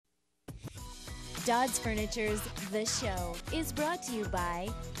Dodds Furniture's The Show is brought to you by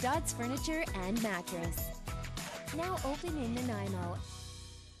Dodds Furniture and Mattress. Now open in Nanaimo.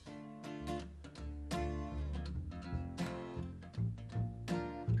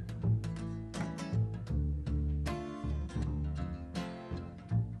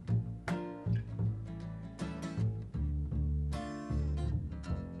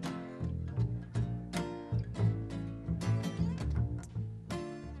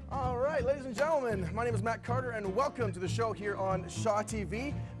 Ladies and gentlemen, my name is Matt Carter and welcome to the show here on Shaw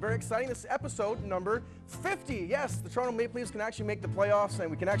TV. Very exciting. This is episode number 50. Yes, the Toronto Maple Leafs can actually make the playoffs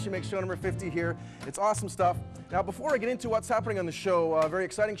and we can actually make show number 50 here. It's awesome stuff. Now, before I get into what's happening on the show, a very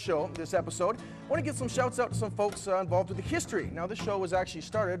exciting show this episode, I want to give some shouts out to some folks involved with the history. Now, this show was actually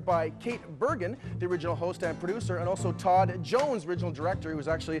started by Kate Bergen, the original host and producer, and also Todd Jones, original director, who is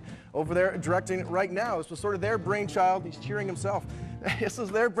actually over there directing right now. This was sort of their brainchild. He's cheering himself. This is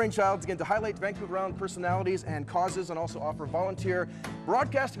their brainchild, again, to highlight Vancouver-Island personalities and causes and also offer volunteer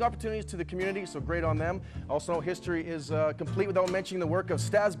broadcasting opportunities to the community, so great on them. Also, history is complete without mentioning the work of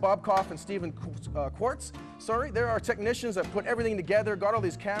Stas Bobkoff and Stephen Quartz. There are technicians that put everything together, got all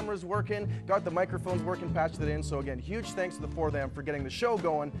these cameras working, got the microphones working, patched it in. So again, huge thanks to the four of them for getting the show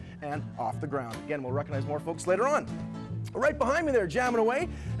going and off the ground. Again, we'll recognize more folks later on. Right behind me there, jamming away,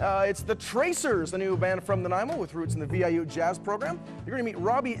 it's the Tracers, the new band from Nanaimo with roots in the VIU jazz program. You're going to meet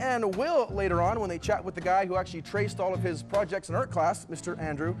Robbie and Will later on when they chat with the guy who actually traced all of his projects in art class, Mr.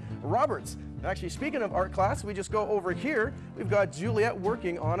 Andrew Roberts. Actually, speaking of art class, we just go over here. We've got Juliet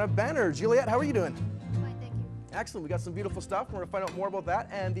working on a banner. Juliet, how are you doing? Fine, thank you. Excellent. We got some beautiful stuff. We're going to find out more about that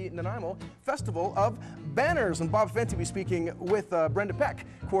and the Nanaimo Festival of Banners. And Bob Fenty will be speaking with Brenda Peck,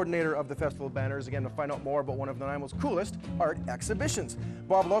 coordinator of the Festival of Banners, again to find out more about one of Nanaimo's coolest art exhibitions.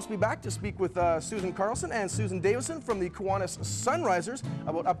 Bob will also be back to speak with Susan Carlson and Susan Davison from the Kiwanis Sunrisers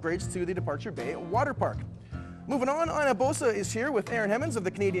about upgrades to the Departure Bay Water Park. Moving on, Anna Bosa is here with Aaron Hemmons of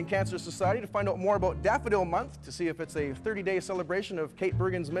the Canadian Cancer Society to find out more about Daffodil Month, to see if it's a 30-day celebration of Kate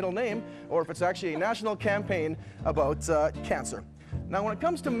Bergen's middle name or if it's actually a national campaign about cancer. Now, when it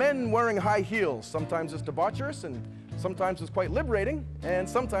comes to men wearing high heels, sometimes it's debaucherous and sometimes it's quite liberating, and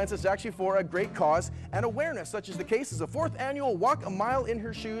sometimes it's actually for a great cause and awareness, such as the case is the 4th annual Walk a Mile in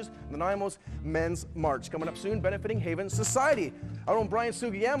Her Shoes, Nanaimo's Men's March, coming up soon, benefiting Haven Society. Our own Brian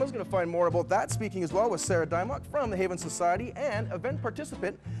Sugiyama is going to find more about that, speaking as well with Sarah Dymock from the Haven Society and event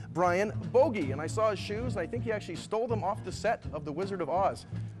participant Brian Bogey. And I saw his shoes, and I think he actually stole them off the set of The Wizard of Oz.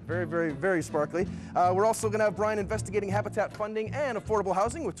 Very, very, very sparkly. We're also going to have Brian investigating habitat funding and affordable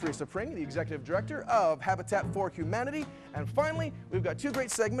housing with Teresa Pring, the executive director of Habitat for Humanity. And finally, we've got two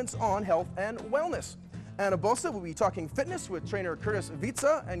great segments on health and wellness. Anna Bosa will be talking fitness with trainer Curtis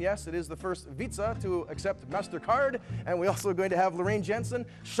Vizza, and yes, it is the first Vizza to accept MasterCard. And we're also going to have Lorraine Jensen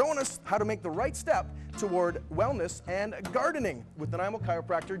showing us how to make the right step toward wellness and gardening with Nanaimo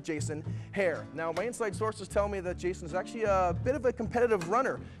chiropractor Jason Hare. Now, my inside sources tell me that Jason is actually a bit of a competitive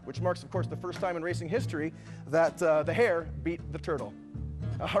runner, which marks, of course, the first time in racing history that the hare beat the turtle.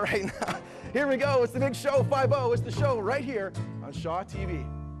 All right, here we go. It's the big show, 5-0. It's the show right here on Shaw TV.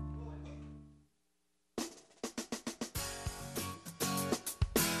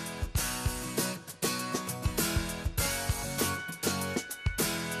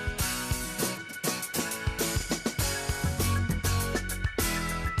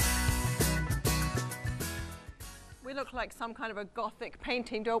 We look like some kind of a Gothic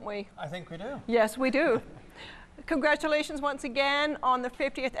painting, don't we? I think we do. Yes, we do. Congratulations once again on the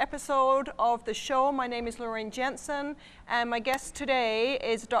 50th episode of the show. My name is Lorraine Jensen, and my guest today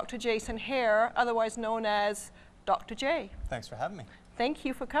is Dr. Jason Hare, otherwise known as Dr. J. Thanks for having me. Thank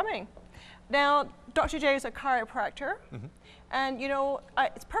you for coming. Now, Dr. J is a chiropractor, and you know,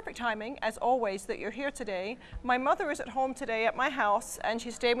 it's perfect timing, as always, that you're here today. My mother is at home today at my house, and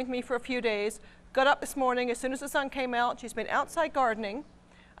she stayed with me for a few days. Got up this morning, as soon as the sun came out, she's been outside gardening,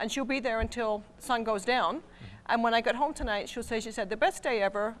 and she'll be there until the sun goes down. And when I got home tonight, she'll say, she said, the best day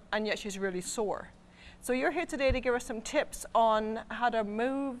ever, and yet she's really sore. So you're here today to give us some tips on how to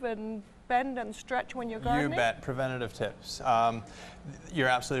move and bend and stretch when you're gardening? You bet, preventative tips. You're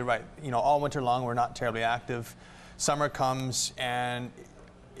absolutely right. You know, all winter long, we're not terribly active. Summer comes, and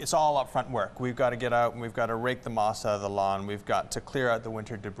it's all upfront work. We've got to get out and we've got to rake the moss out of the lawn. We've got to clear out the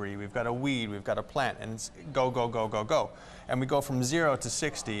winter debris. We've got to weed. We've got to plant, and it's go, go, go, go, go. And we go from 0 to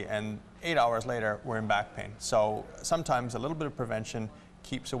 60, and 8 hours later, we're in back pain. So sometimes a little bit of prevention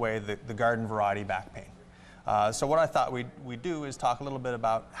keeps away the garden variety back pain. So what I thought we'd do is talk a little bit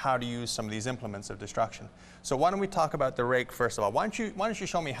about how to use some of these implements of destruction. So why don't we talk about the rake first of all? Why don't you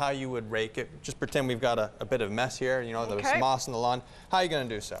show me how you would rake it? Just pretend we've got a bit of mess here. You know, there's moss in the lawn. How are you going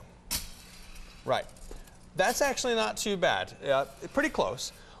to do so? Right. That's actually not too bad. Pretty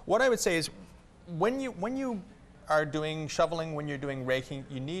close. What I would say is when you are doing shoveling, when you're doing raking,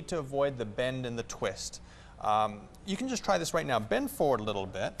 you need to avoid the bend and the twist. You can just try this right now. Bend forward a little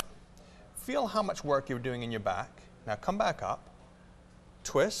bit. Feel how much work you're doing in your back. Now come back up.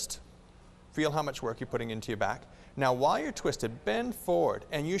 Twist. Feel how much work you're putting into your back. Now while you're twisted, bend forward,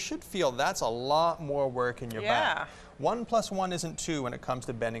 and you should feel that's a lot more work in your back. 1 + 1 isn't 2 when it comes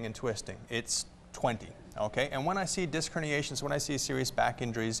to bending and twisting. It's 20, okay? And when I see disc herniations, when I see serious back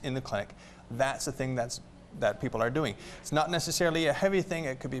injuries in the clinic, that's the thing that people are doing. It's not necessarily a heavy thing.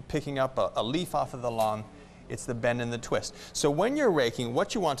 It could be picking up a leaf off of the lawn. It's the bend and the twist. So when you're raking,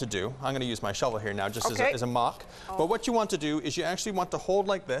 what you want to do, I'm going to use my shovel here now just as a mock, but what you want to do is you actually want to hold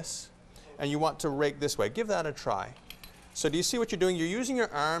like this, and you want to rake this way. Give that a try. So do you see what you're doing? You're using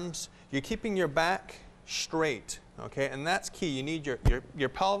your arms, you're keeping your back straight, okay? And that's key. You need your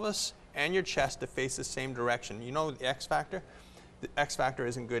pelvis and your chest to face the same direction. You know the X factor? The X factor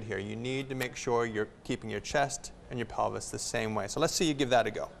isn't good here. You need to make sure you're keeping your chest and your pelvis the same way. So let's see you give that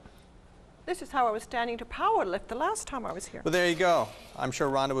a go. This is how I was standing to power lift the last time I was here. Well, there you go. I'm sure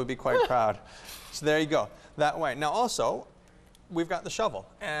Rhonda would be quite proud. So there you go, that way. Now also, we've got the shovel,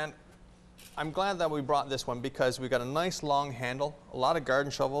 and I'm glad that we brought this one because we've got a nice long handle. A lot of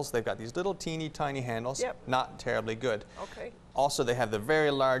garden shovels, they've got these little teeny tiny handles, not terribly good. Okay. Also, they have the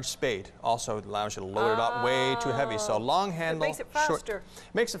very large spade. Also, it allows you to load it up way too heavy. So long handle. It makes it faster. Short,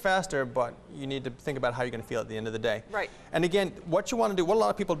 makes it faster, but you need to think about how you're going to feel at the end of the day. Right. And again, what you want to do, what a lot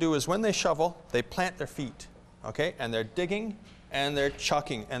of people do is when they shovel, they plant their feet, okay? And they're digging, and they're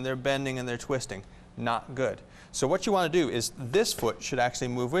chucking, and they're bending, and they're twisting. Not good. So what you want to do is this foot should actually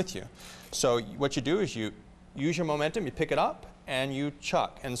move with you. So what you do is you use your momentum, you pick it up, and you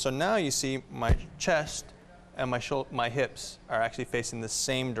chuck. And so now you see my chest and my hips are actually facing the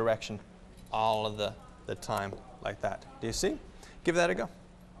same direction all of the time, like that. Do you see? Give that a go.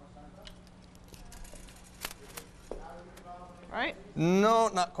 Right? No,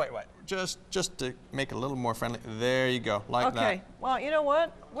 not quite right. Just to make it a little more friendly. There you go, like that. Okay. Well, you know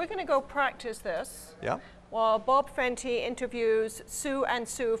what? We're going to go practice this. Yeah. While Bob Fenty interviews Sue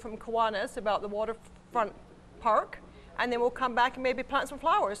from Kiwanis about the waterfront park, and then we'll come back and maybe plant some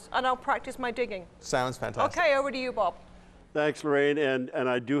flowers, and I'll practice my digging. Sounds fantastic. Okay, over to you, Bob. Thanks, Lorraine, and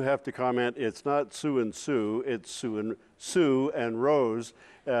I do have to comment, it's not Sue and Sue, it's Sue and Rose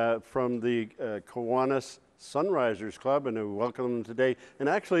from the Kiwanis Sunrisers Club, and we welcome them today. And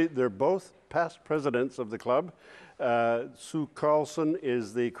actually, they're both past presidents of the club. Sue Carlson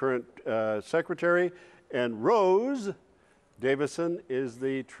is the current secretary, and Rose Davison is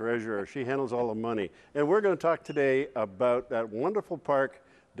the treasurer. She handles all the money. And we're going to talk today about that wonderful park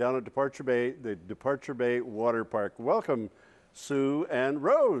down at Departure Bay, the Departure Bay Water Park. Welcome, Sue and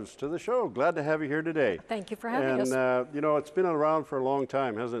Rose, to the show. Glad to have you here today. Thank you for having us. And, you know, it's been around for a long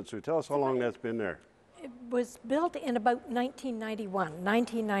time, hasn't it, Sue? Tell us how long that's been there. It was built in about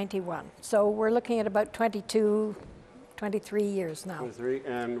 1991. So we're looking at about 23 years now. 23,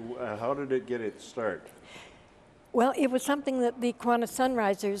 and how did it get its start? Well, it was something that the Kiwanis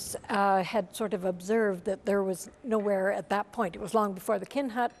Sunrisers had sort of observed that there was nowhere at that point. It was long before the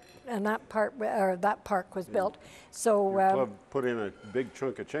Kin Hut and that park was built. So Your club put in a big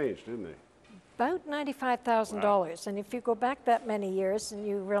chunk of change, didn't they? about $95,000. And if you go back that many years and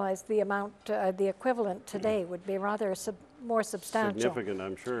you realize the amount, the equivalent today would be rather more substantial. Significant,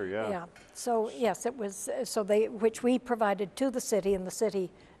 I'm sure, yeah. Yeah. So yes, it was. So which we provided to the city, and the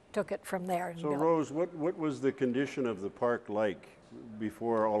city took it from there. So Rose, what was the condition of the park like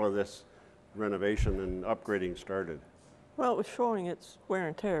before all of this renovation and upgrading started? Well, it was showing its wear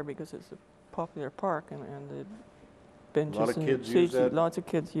and tear because it's a popular park, and the benches A lot of and kids seats, use that? lots of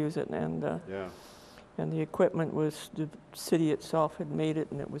kids use it, and the equipment was, the city itself had made it,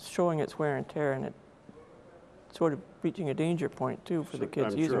 and it was showing its wear and tear, and it sort of reaching a danger point too for the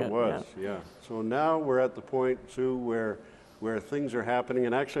kids using it. I'm sure it was, yeah. So now we're at the point, Sue, where things are happening,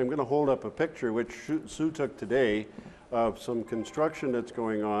 and actually I'm going to hold up a picture which Sue took today of some construction that's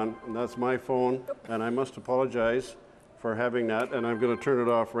going on, and that's my phone, and I must apologize for having that, and I'm going to turn it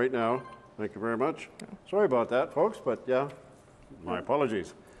off right now. Thank you very much. Sorry about that, folks, but yeah, my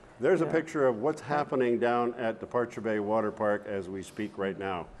apologies. There's a picture of what's happening down at Departure Bay Water Park as we speak right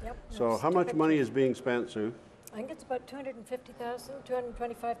now. Yep. So how much money is being spent, Sue? I think it's about $250,000,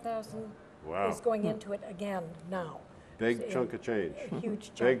 $225,000 Wow. is going into it again now. Big chunk of change. A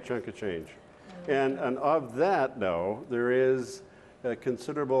huge chunk. Big chunk of change. And of that, though, there is a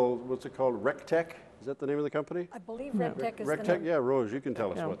considerable, what's it called, RecTech? Is that the name of the company? I believe RecTech is the RecTech, name. yeah, Rose, you can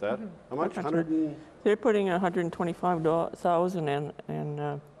tell us about that. How much? They're putting $125,000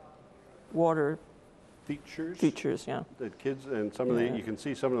 and water features, yeah. that kids, and some of the, you can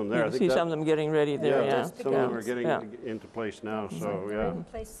see some of them there. You I can think see some of them getting ready there, yeah. Some of them are getting into place now, so They're in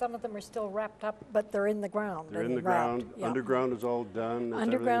place. Some of them are still wrapped up, but they're in the ground. They're in the wrapped. ground. Underground is all done.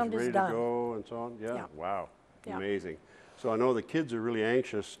 Underground everything's is ready done. to go and so on. Yeah. Yeah. Wow. Yeah. Amazing. So I know the kids are really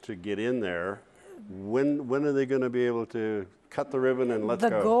anxious to get in there. When are they going to be able to cut the ribbon and let's go?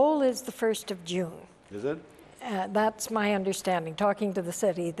 The goal is the 1st of June. Is it? That's my understanding. Talking to the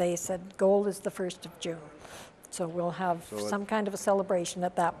city, they said goal is the 1st of June. So we'll have some kind of a celebration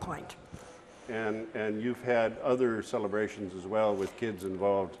at that point. And you've had other celebrations as well with kids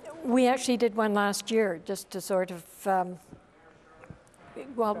involved. We actually did one last year just to sort of,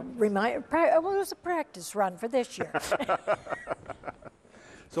 remind, it was a practice run for this year.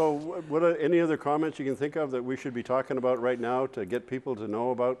 So what are any other comments you can think of that we should be talking about right now to get people to know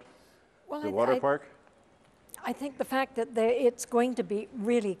about the water park? I think the fact that it's going to be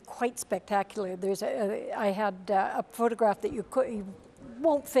really quite spectacular. I had a photograph that you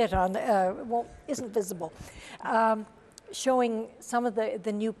won't fit on, isn't visible, showing some of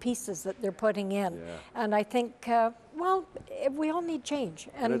the new pieces that they're putting in. Yeah. And I think, we all need change,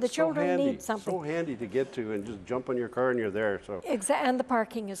 and the children need something. So handy to get to and just jump on your car and you're there. So and the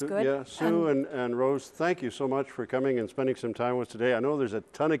parking is good. Yeah, Sue and Rose, thank you so much for coming and spending some time with us today. I know there's a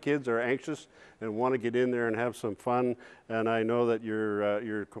ton of kids that are anxious and want to get in there and have some fun, and I know that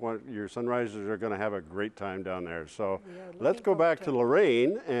your Sunrisers are going to have a great time down there. So let's go back to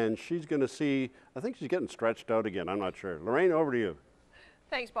Lorraine, and she's going to see, I think she's getting stretched out again, I'm not sure. Lorraine, over to you.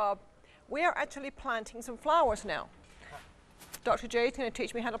 Thanks, Bob. We are actually planting some flowers now. Dr. J is going to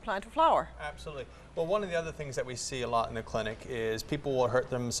teach me how to plant a flower. Absolutely. Well, one of the other things that we see a lot in the clinic is people will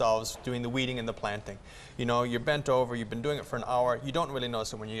hurt themselves doing the weeding and the planting. You know, you're bent over, you've been doing it for an hour, you don't really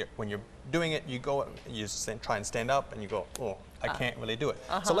notice it when you're doing it, you try and stand up and you go, oh, I can't really do it.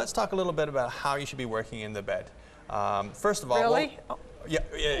 So let's talk a little bit about how you should be working in the bed. First of all, really?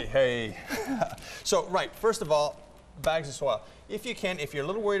 Hey. So, first of all, bags of soil. If you can, if you're a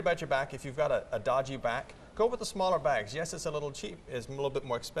little worried about your back, if you've got a dodgy back, go with the smaller bags. Yes, it's a little cheap, it's a little bit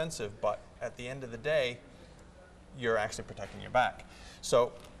more expensive, but at the end of the day, you're actually protecting your back.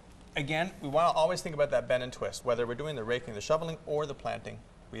 So again, we want to always think about that bend and twist, whether we're doing the raking, the shoveling, or the planting.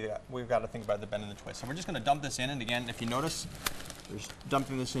 We've got to think about the bend and the twist. So we're just going to dump this in, and again, if you notice, we're just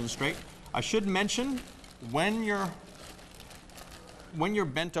dumping this in straight. I should mention, when you're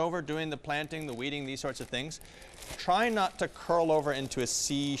bent over doing the planting, the weeding, these sorts of things, try not to curl over into a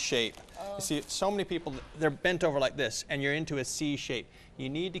C shape. You see, so many people, they're bent over like this, and you're into a C shape. You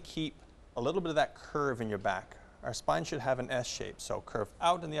need to keep a little bit of that curve in your back. Our spine should have an S shape, so curve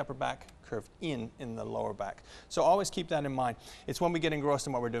out in the upper back, curve in the lower back. So always keep that in mind. It's when we get engrossed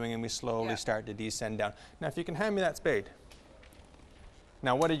in what we're doing and we slowly start to descend down. Now, if you can hand me that spade.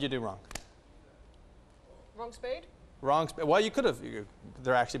 Now, what did you do wrong? Wrong spade? Wrong spade. Well, you could have.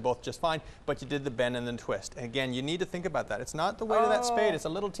 They're actually both just fine, but you did the bend and then twist. And again, you need to think about that. It's not the weight of that spade. It's a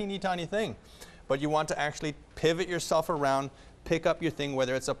little teeny tiny thing. But you want to actually pivot yourself around, pick up your thing,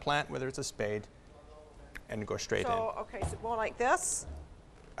 whether it's a plant, whether it's a spade, and go straight in. Okay, so more like this?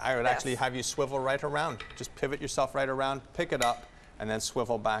 I would actually have you swivel right around. Just pivot yourself right around, pick it up, and then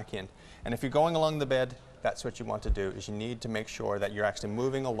swivel back in. And if you're going along the bed, that's what you want to do, is you need to make sure that you're actually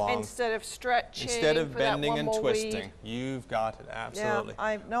moving along. Instead of stretching, instead of bending and twisting. You've got it, absolutely. Yeah,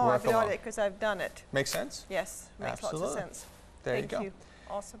 I've got it because I've done it. Makes sense? Yes, makes lots of sense. There you go. Thank you.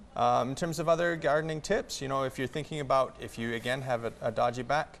 Awesome. In terms of other gardening tips, you know, if you're thinking about, if you again have a dodgy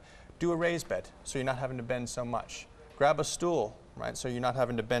back, do a raised bed so you're not having to bend so much. Grab a stool, right, so you're not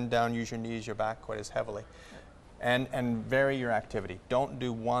having to bend down, use your knees, your back quite as heavily. And vary your activity. Don't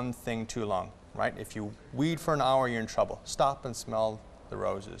do one thing too long. Right? If you weed for an hour, you're in trouble. Stop and smell the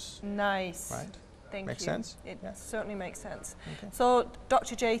roses. Nice. Right? Thank you. Makes sense? It certainly makes sense. Okay. So,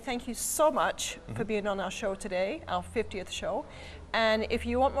 Dr. J, thank you so much for being on our show today, our 50th show. And if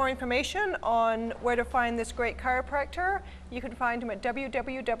you want more information on where to find this great chiropractor, you can find him at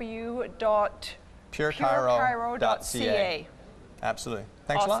www.purechiro.ca. Absolutely.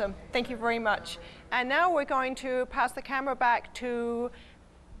 Thanks a lot. Awesome. Thank you very much. And now we're going to pass the camera back to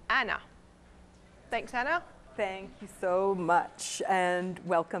Anna. Thanks, Anna. Thank you so much, and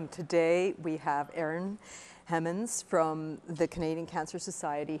welcome. Today we have Erin Hemmons from the Canadian Cancer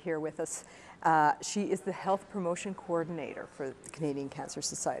Society here with us. She is the Health Promotion Coordinator for the Canadian Cancer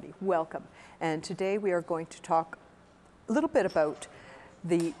Society. Welcome. And today we are going to talk a little bit about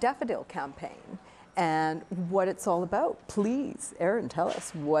the Daffodil campaign and what it's all about. Please, Erin, tell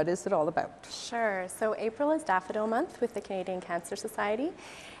us, what is it all about? Sure. So April is Daffodil Month with the Canadian Cancer Society.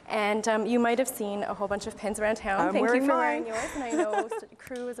 And you might have seen a whole bunch of pins around town. Thank you for wearing yours, and I know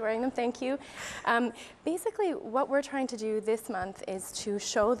crew is wearing them. Thank you. Basically, what we're trying to do this month is to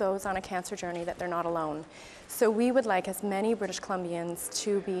show those on a cancer journey that they're not alone. So we would like as many British Columbians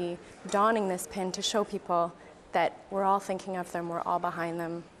to be donning this pin to show people that we're all thinking of them, we're all behind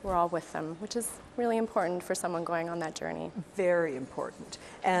them, we're all with them, which is really important for someone going on that journey. Very important.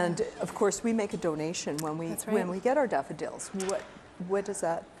 And of course, we make a donation when we get our daffodils. What does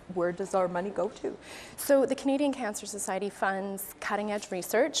that? Where does our money go to? So the Canadian Cancer Society funds cutting-edge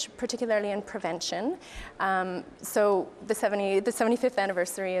research, particularly in prevention. So the 75th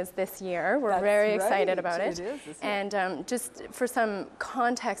anniversary is this year. We're very excited about it. It is, isn't it? And just for some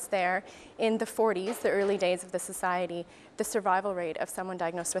context there, in the 40s, the early days of the society, the survival rate of someone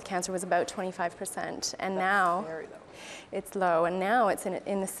diagnosed with cancer was about 25%. And now it's low, and now it's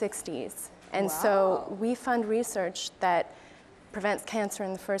in the 60s. And so we fund research that prevents cancer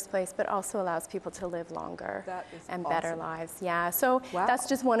in the first place, but also allows people to live longer and better lives. Yeah, so that's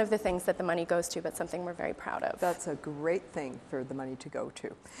just one of the things that the money goes to, but something we're very proud of. That's a great thing for the money to go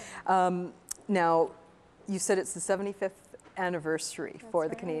to. Now, you said it's the 75th anniversary for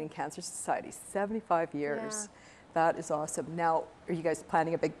the Canadian Cancer Society, 75 years. Yeah. That is awesome. Now, are you guys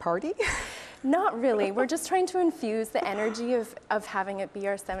planning a big party? Not really. We're just trying to infuse the energy of having it be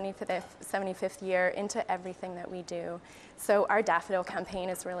our 75th year into everything that we do. So our Daffodil campaign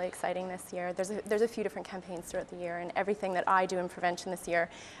is really exciting this year. There's a few different campaigns throughout the year, and everything that I do in prevention this year,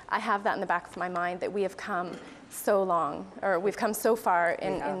 I have that in the back of my mind that we have come so long, or we've come so far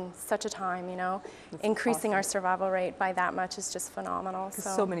in such a time, you know. That's increasing our survival rate by that much is just phenomenal.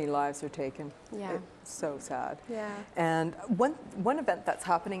 So many lives are taken. Yeah. It's so sad. Yeah. And one event that's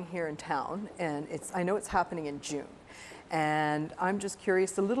happening here in town, and I know it's happening in June, and I'm just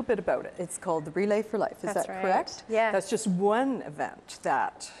curious a little bit about it. It's called the Relay for Life. Is that correct? Yeah. That's just one event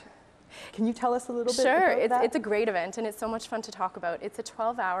that. Can you tell us a little bit about that? Sure, it's a great event, and it's so much fun to talk about. It's a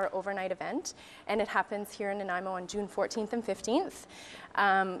 12-hour overnight event, and it happens here in Nanaimo on June 14th and 15th.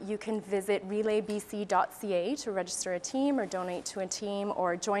 You can visit relaybc.ca to register a team or donate to a team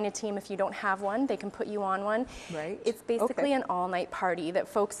or join a team if you don't have one. They can put you on one. Right. It's basically an all-night party that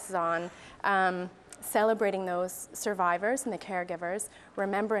focuses on celebrating those survivors and the caregivers,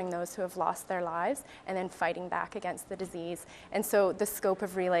 remembering those who have lost their lives, and then fighting back against the disease. And so the scope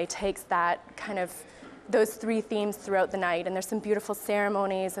of Relay takes that kind of those three themes throughout the night, and there's some beautiful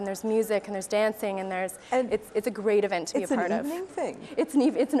ceremonies, and there's music, and there's dancing, and it's a great event to be a part of. It's an evening thing. It's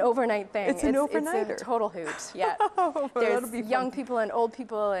an overnight thing. It's an overnighter. It's a total hoot. Yeah. There's young people and old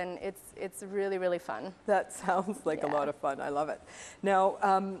people, and it's really, really fun. That sounds like a lot of fun. I love it.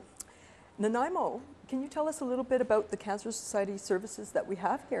 Now, Nanaimo, can you tell us a little bit about the Cancer Society services that we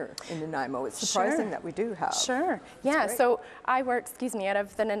have here in Nanaimo? It's surprising that we do have. Sure. Yeah, so I work, out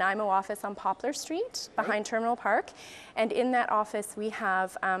of the Nanaimo office on Poplar Street behind Terminal Park. And in that office, we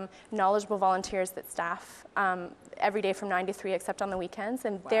have knowledgeable volunteers that staff every day from 9 to 3, except on the weekends.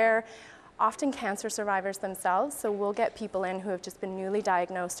 And they're often cancer survivors themselves, so we'll get people in who have just been newly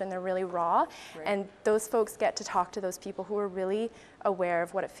diagnosed and they're really raw, and those folks get to talk to those people who are really aware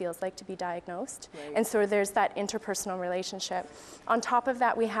of what it feels like to be diagnosed. And so there's that interpersonal relationship. On top of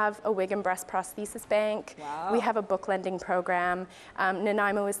that, we have a wig and breast prosthesis bank. We have a book lending program.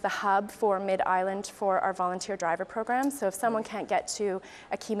 Nanaimo is the hub for Mid-Island for our volunteer driver program. So if someone can't get to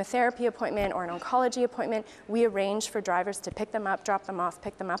a chemotherapy appointment or an oncology appointment, we arrange for drivers to pick them up, drop them off,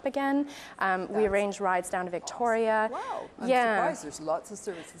 pick them up again. We arrange rides down to Victoria. Wow, I'm surprised. There's lots of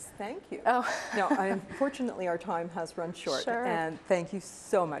services. Thank you. Now, unfortunately, our time has run short. And thank you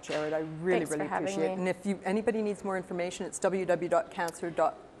so much, Erin. I really appreciate it. And if anybody needs more information, it's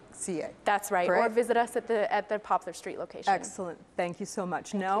www.cancer.ca. That's right. Correct? Or visit us at the Poplar Street location. Excellent. Thank you so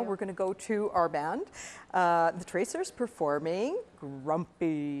much. Now we're going to go to our band, the Tracers, performing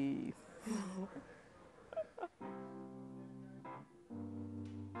Grumpy.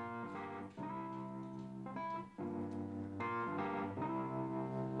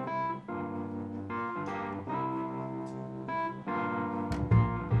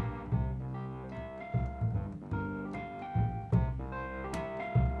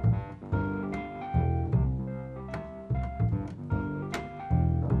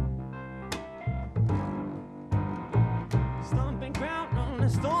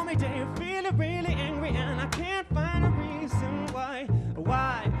 Stormy day, feeling really angry, and I can't find a reason why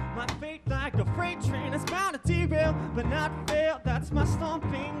my fate like a freight train is bound to derail, but not fail. That's my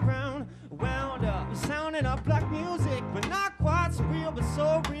stomping ground. Wound up, sounding up like music, but not quite real, but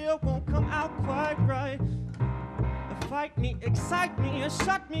so real, won't come out quite right. Fight me, excite me, and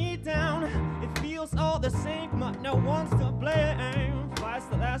shut me down. It feels all the same, but no one's to blame. Fights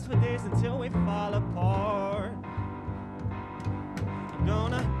that last for days until we fall apart. I'm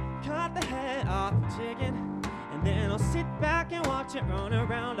gonna cut the head off a chicken, and then I'll sit back and watch it run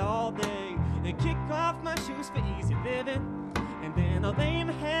around all day, and kick off my shoes for easy living, and then I'll lay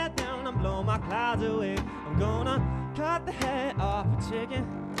my head down and blow my clouds away. I'm gonna cut the head off a chicken,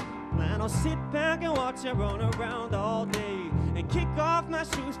 and I'll sit back and watch it run around all day, and kick off my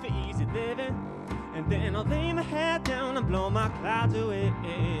shoes for easy living, and then I'll lay my head down and blow my clouds away.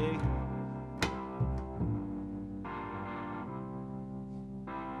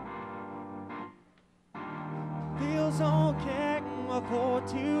 Feels okay for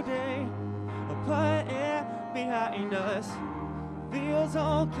today, put it behind us. Feels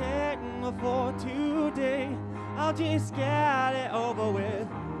okay for today, I'll just get it over with.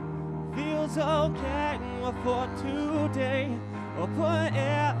 Feels okay for today, put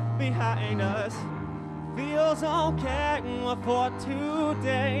it behind us. Feels okay for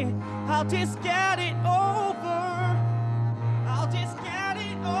today, I'll just get it over. I'll just get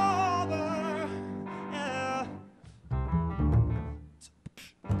it over, yeah.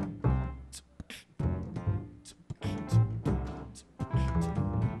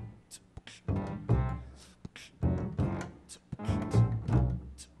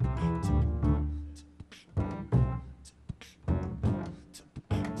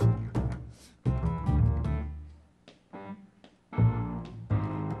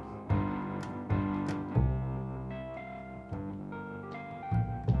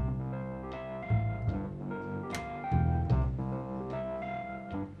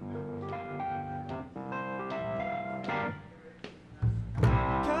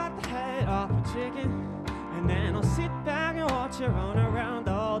 Chicken, and then I'll sit back and watch it run around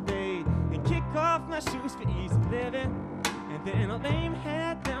all day, and kick off my shoes for easy living, and then I'll lay my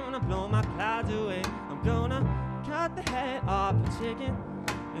head down and blow my clouds away. I'm gonna cut the head off a chicken,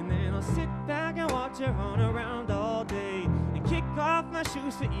 and then I'll sit back and watch it run around all day, and kick off my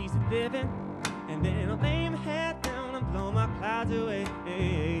shoes for easy living, and then I'll lay my head down and blow my clouds away.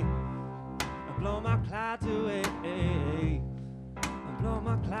 I blow my clouds away. Blow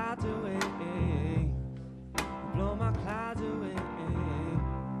my clouds away, blow my clouds away,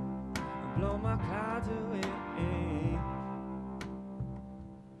 blow my clouds away.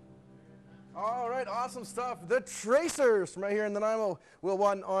 All right, awesome stuff. The Tracers from right here in Nanaimo. Will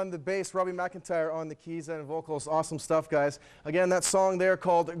One on the bass, Robbie McIntyre on the keys and vocals. Awesome stuff, guys. Again, that song there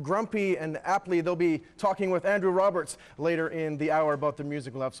called Grumpy and Aptly. They'll be talking with Andrew Roberts later in the hour about their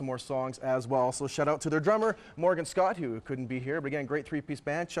music. We'll have some more songs as well. So shout out to their drummer, Morgan Scott, who couldn't be here. But again, great three-piece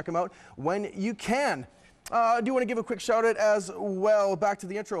band. Check them out when you can. I do want to give a quick shout out as well. Back to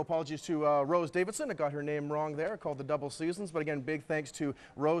the intro. Apologies to Rose Davidson. I got her name wrong there. Called the Double Seasons. But again, big thanks to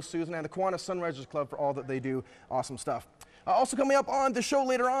Rose, Susan, and the Kiwanis Sunrisers Club for all that they do. Awesome stuff. Also coming up on the show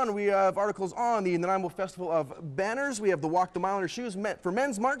later on, we have articles on the Nanaimo Festival of Banners. We have the Walk the Mile in Your Shoes for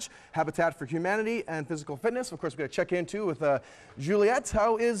Men's March, Habitat for Humanity, and Physical Fitness. Of course, we've got to check in too with Juliette.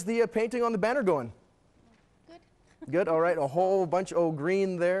 How is the painting on the banner going? Good. Good. All right. A whole bunch of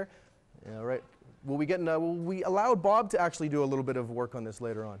green there. Yeah, all right. Will we allow Bob to actually do a little bit of work on this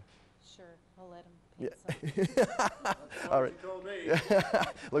later on? Sure, I'll let him paint some. All right.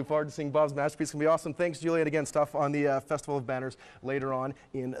 Look forward to seeing Bob's masterpiece. It's going to be awesome. Thanks, Juliet. Again, stuff on the Festival of Banners later on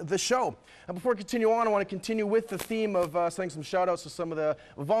in the show. And before we continue on, I want to continue with the theme of sending some shout outs to some of the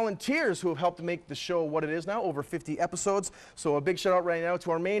volunteers who have helped make the show what it is now, over 50 episodes. So a big shout out right now to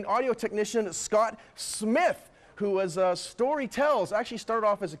our main audio technician, Scott Smith, who, as story tells, actually started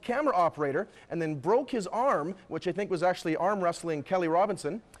off as a camera operator and then broke his arm, which I think was actually arm wrestling Kelly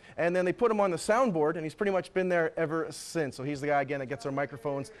Robinson. And then they put him on the soundboard, and he's pretty much been there ever since. So he's the guy, again, that gets our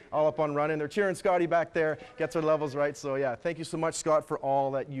microphones all up on running. They're cheering Scotty back there, gets our levels right. So, yeah, thank you so much, Scott, for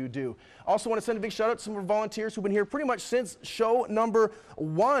all that you do. Also want to send a big shout-out to some of our volunteers who've been here pretty much since show number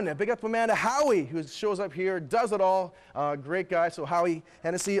 1. A big up to Amanda Howie, who shows up here, does it all. Great guy. So, Howie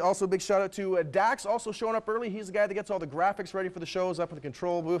Hennessy. Also, a big shout-out to Dax, also showing up early. He's the guy that gets all the graphics ready for the shows up at the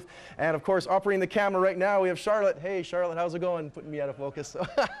control booth. And, of course, operating the camera right now, we have Charlotte. Hey, Charlotte, how's it going? Putting me out of focus.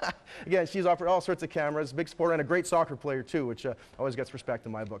 Again, she's operating all sorts of cameras, big supporter, and a great soccer player, too, which always gets respect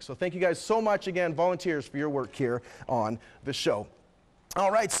in my book. So thank you guys so much, again, volunteers, for your work here on the show.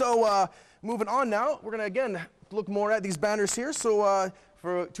 All right, so moving on now, we're going to, again, look more at these banners here. So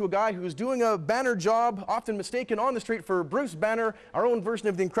to a guy who's doing a banner job, often mistaken on the street for Bruce Banner, our own version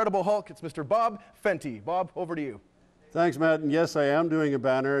of the Incredible Hulk, it's Mr. Bob Fenty. Bob, over to you. Thanks, Matt. And yes, I am doing a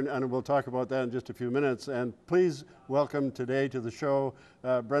banner, and we'll talk about that in just a few minutes. And please welcome today to the show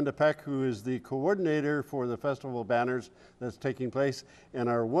Brenda Peck, who is the coordinator for the festival banners that's taking place, and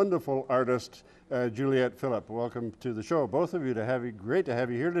our wonderful artist, Juliet Phillip. Welcome to the show, both of you. Great to have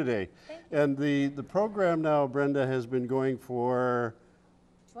you here today. Thank you. And the program now, Brenda, has been going for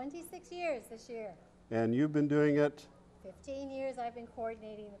 26 years this year. And you've been doing it? 15 years I've been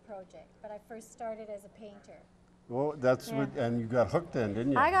coordinating the project, but I first started as a painter. Oh, that's what, and you got hooked then,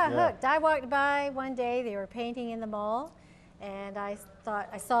 didn't you? I got hooked. I walked by one day, they were painting in the mall, and I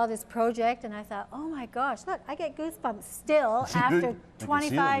saw this project, and I thought, oh my gosh, look, I get goosebumps still after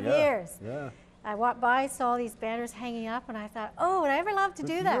 25 years. Yeah. I walked by, saw these banners hanging up, and I thought, oh, would I ever love to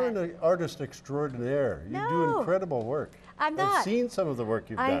do that? You're an artist extraordinaire. You do incredible work. I'm not. I've seen some of the work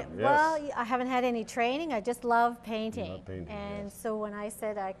you've done. Yes. Well, I haven't had any training. I just love painting. You love painting, and so when I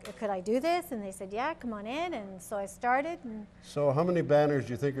said, could I do this? And they said, yeah, come on in. And so I started. And so how many banners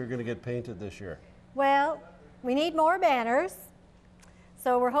do you think are going to get painted this year? well, we need more banners.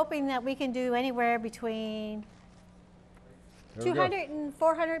 So we're hoping that we can do anywhere between 200 and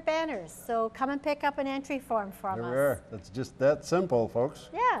 400 banners. So come and pick up an entry form from us. There we are. It's just that simple, folks.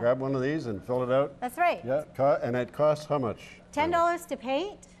 Yeah. Grab one of these and fill it out. That's right. Yeah, and it costs how much? $10 to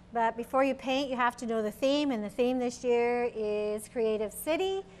paint, but before you paint, you have to know the theme, and the theme this year is Creative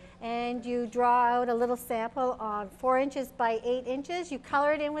City, and you draw out a little sample on 4 inches by 8 inches. You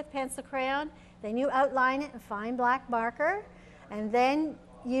color it in with pencil crayon, then you outline it in fine black marker, and then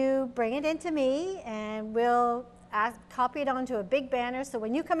you bring it into me, and we'll copy it onto a big banner, so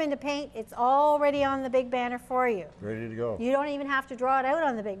when you come in to paint, it's already on the big banner for you. Ready to go. You don't even have to draw it out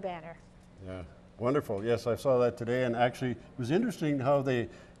on the big banner. Yeah, wonderful. Yes, I saw that today, and actually it was interesting how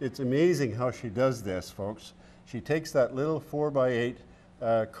it's amazing how she does this, folks. She takes that little 4x8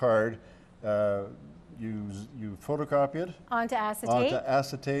 card, you photocopy it. Onto acetate. Onto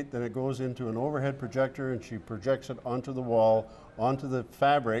acetate, then it goes into an overhead projector, and she projects it onto the wall, onto the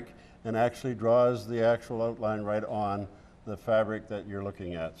fabric, and actually draws the actual outline right on the fabric that you're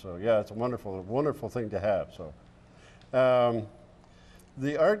looking at. So yeah, it's a wonderful thing to have. So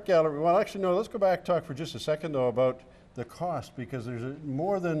the art gallery, well actually no, let's go back and talk for just a second though about the cost, because there's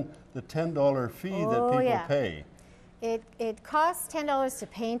more than the $10 fee that people pay. It costs $10 to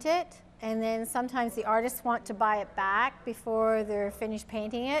paint it, and then sometimes the artists want to buy it back before they're finished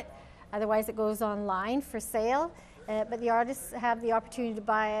painting it. Otherwise it goes online for sale. But the artists have the opportunity to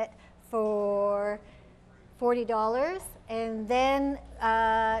buy it for $40, and then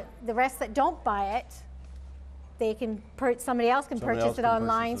the rest that don't buy it, they can somebody else can purchase it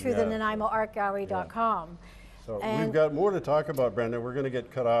online through the NanaimoArtGallery.com. So we've got more to talk about, Brenda. We're going to get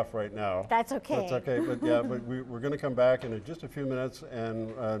cut off right now. That's okay. That's okay, but yeah, but we're going to come back in just a few minutes,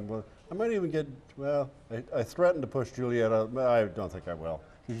 and I might even get, well, I threatened to push Juliet out. I don't think I will.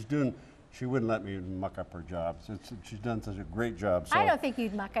 She wouldn't let me muck up her job. She's done such a great job. So. I don't think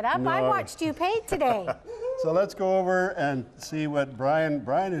you'd muck it up. No. I watched you paint today. So let's go over and see what Brian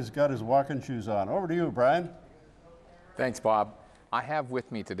has got his walking shoes on. Over to you, Brian. Thanks, Bob. I have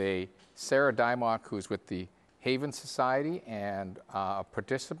with me today Sarah Dymock, who's with the Haven Society, and a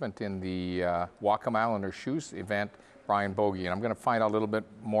participant in the Walk a Mile in Her Shoes event, Brian Bogey. And I'm going to find out a little bit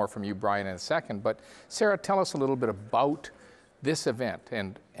more from you, Brian, in a second. But Sarah, tell us a little bit about this event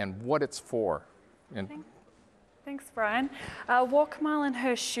and what it's for. Thanks, Brian. Walk a Mile in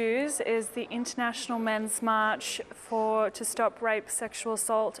Her Shoes is the International Men's March to stop rape, sexual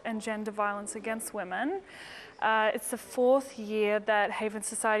assault and gender violence against women. It's the 4th year that Haven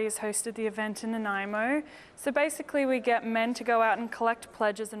Society has hosted the event in Nanaimo. So basically we get men to go out and collect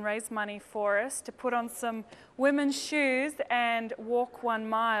pledges and raise money for us to put on some women's shoes and walk 1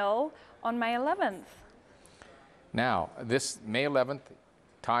 mile on May 11th. Now, this May 11th,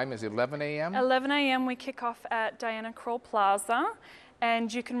 time is 11 a.m.? 11 a.m. we kick off at Diana Krall Plaza,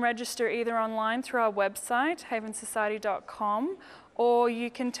 and you can register either online through our website, havensociety.com, or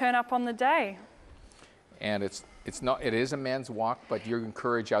you can turn up on the day. And it is a men's walk, but you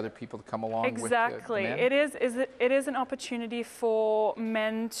encourage other people to come along exactly. with the men? It is an opportunity for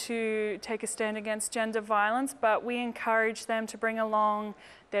men to take a stand against gender violence, but we encourage them to bring along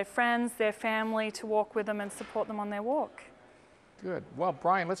their friends, their family, to walk with them and support them on their walk. Good. Well,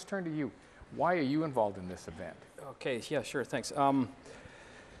 Brian, let's turn to you. Why are you involved in this event? Okay, yeah, sure, thanks. Because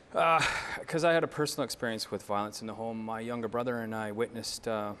I had a personal experience with violence in the home. My younger brother and I witnessed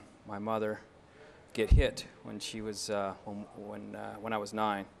my mother get hit when she was when I was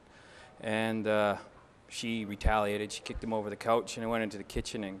 9, and she retaliated. She kicked him over the couch, and I went into the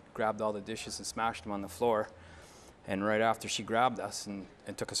kitchen and grabbed all the dishes and smashed them on the floor. And right after, she grabbed us and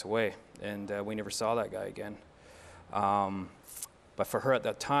took us away, and we never saw that guy again. But for her at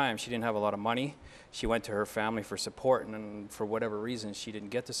that time, she didn't have a lot of money. She went to her family for support, and then for whatever reason, she didn't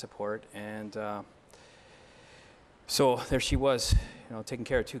get the support. And so there she was, taking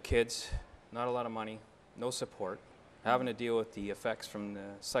care of 2 kids, not a lot of money, no support, having to deal with the effects from the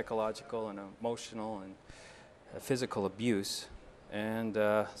psychological and emotional and physical abuse. And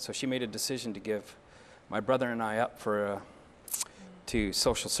so she made a decision to give my brother and I up to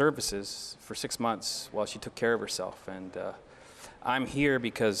social services for 6 months while she took care of herself. And I'm here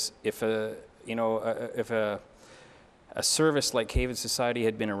because if a service like Haven Society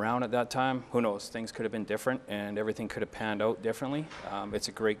had been around at that time, who knows, things could have been different and everything could have panned out differently. It's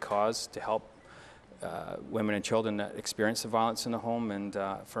a great cause to help women and children that experience the violence in the home, and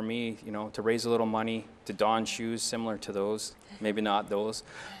for me, to raise a little money, to don shoes similar to those, maybe not those,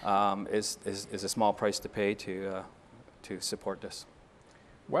 is a small price to pay to support this.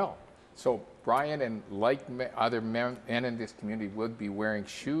 Well, so Brian and like other men in this community would be wearing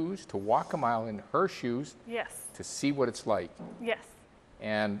shoes to walk a mile in her shoes. Yes. To see what it's like. Yes.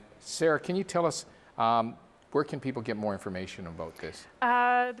 And Sarah, can you tell us where can people get more information about this?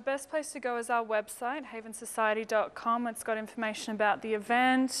 The best place to go is our website, havensociety.com. It's got information about the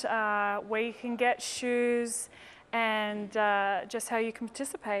event, where you can get shoes, and just how you can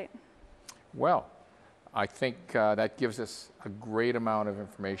participate. Well, I think that gives us a great amount of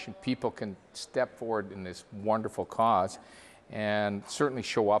information. People can step forward in this wonderful cause and certainly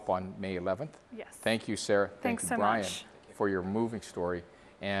show up on May 11th. Yes. Thank you, Sarah. Thanks Thank you, so Brian, much. for your moving story.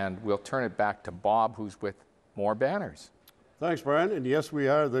 And we'll turn it back to Bob, who's with more banners. Thanks, Brian. And yes, we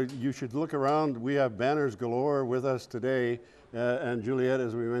are. You should look around. We have banners galore with us today. And Juliet,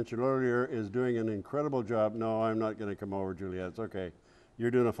 as we mentioned earlier, is doing an incredible job. No, I'm not going to come over, Juliet. It's okay.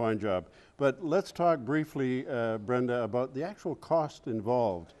 You're doing a fine job. But let's talk briefly, Brenda, about the actual cost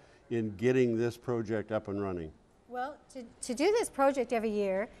involved in getting this project up and running. Well, to do this project every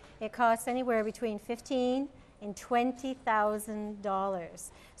year, it costs anywhere between $15,000 and $20,000.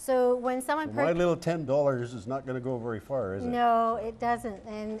 So when someone my little $10 is not going to go very far, is it? No, it doesn't.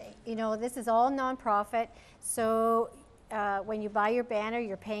 And this is all nonprofit. So when you buy your banner,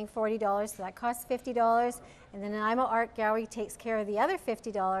 you're paying $40, so that costs $50. And the Nanaimo Art Gallery takes care of the other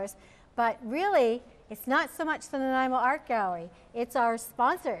 $50. But really, it's not so much the Nanaimo Art Gallery, it's our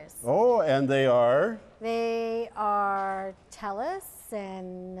sponsors. Oh, and they are? They are TELUS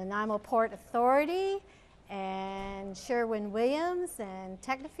and Nanaimo Port Authority and Sherwin-Williams and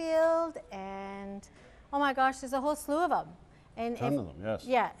Technofield and, oh my gosh, there's a whole slew of them. And ton of them, yes.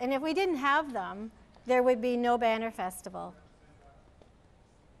 Yeah, and if we didn't have them, there would be no Banner Festival.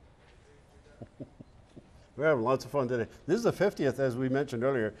 We're having lots of fun today. This is the 50th, as we mentioned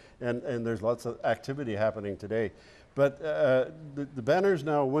earlier, and there's lots of activity happening today. But the banners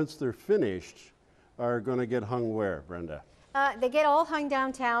now, once they're finished, are going to get hung where, Brenda? They get all hung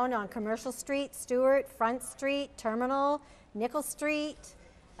downtown on Commercial Street, Stewart, Front Street, Terminal, Nickel Street,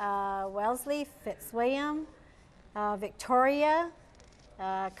 Wellesley, Fitzwilliam, Victoria,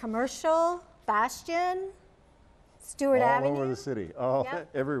 Commercial, Bastion, Stewart Avenue. All over the city,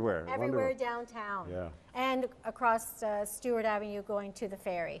 everywhere. Everywhere Wonderful. downtown. Yeah. And across Stewart Avenue going to the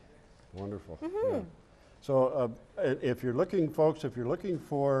ferry. Wonderful. Mm-hmm. Yeah. So if you're looking, folks, if you're looking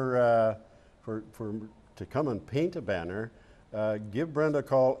for to come and paint a banner, give Brenda a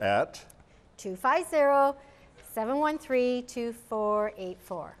call at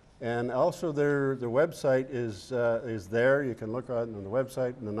 250-713-2484. And also their website is there. You can look on the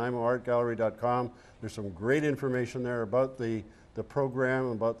website, NanaimoArtGallery.com. There's some great information there about the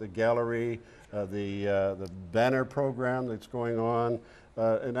program, about the gallery, the banner program that's going on.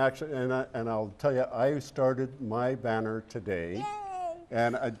 And I'll tell you, I started my banner today. Yay!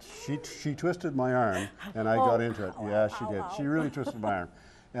 And she twisted my arm, and I got into it. Yeah, she did. She really twisted my arm.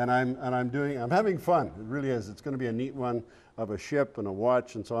 And I'm having fun. It really is. It's going to be a neat one of a ship and a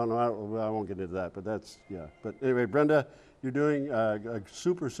watch and so on. I won't get into that, but that's, yeah. But anyway, Brenda, you're doing a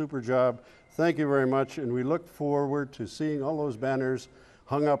super job. Thank you very much, and we look forward to seeing all those banners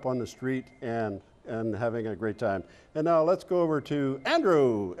hung up on the street and having a great time. And now let's go over to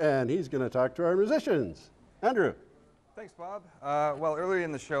Andrew, and he's going to talk to our musicians. Andrew. Thanks, Bob. Well, earlier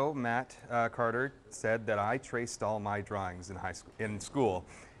in the show, Matt Carter said that I traced all my drawings in school.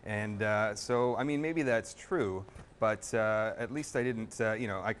 And so, I mean, maybe that's true, but at least I didn't,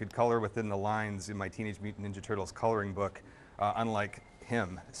 I could color within the lines in my Teenage Mutant Ninja Turtles coloring book, unlike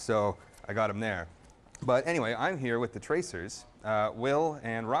him. So I got him there. But anyway, I'm here with the Tracers, Will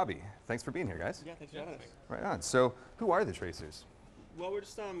and Robbie. Thanks for being here, guys. Yeah, thanks for having us. Right on. So who are the Tracers? Well, we're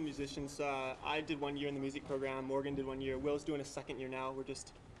just musicians. I did 1 year in the music program. Morgan did 1 year. Will's doing a second year now. We're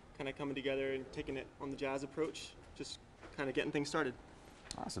just kind of coming together and taking it on the jazz approach, just kind of getting things started.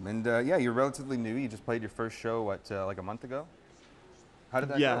 Awesome. And yeah, you're relatively new. You just played your first show, what, like a month ago? How did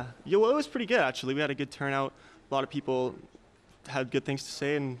that go? Yeah, well, it was pretty good, actually. We had a good turnout. A lot of people had good things to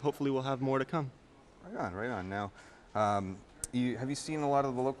say, and hopefully we'll have more to come. Right on, right on. Now, have you seen a lot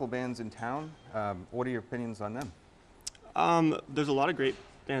of the local bands in town? What are your opinions on them? There's a lot of great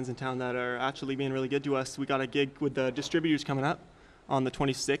bands in town that are actually being really good to us. We got a gig with the distributors coming up on the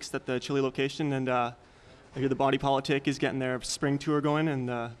 26th at the Chile location, and I hear the Body Politic is getting their spring tour going,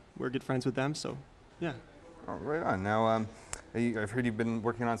 and we're good friends with them, so yeah. Oh, right on. Now, I've heard you've been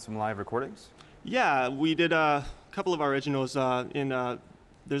working on some live recordings? Yeah, we did a couple of our originals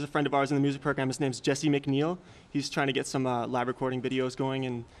there's a friend of ours in the music program. His name's Jesse McNeil. He's trying to get some live recording videos going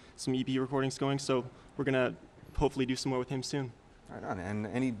and some EP recordings going, so we're going to hopefully do some more with him soon. Right on. And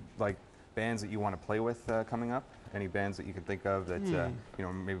any like bands that you want to play with coming up? Any bands that you could think of that you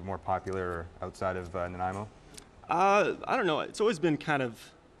know, maybe more popular or outside of Nanaimo? I don't know. It's always been kind of,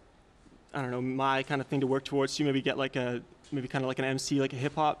 I don't know, my kind of thing to work towards. To maybe get like maybe kind of like an MC, like a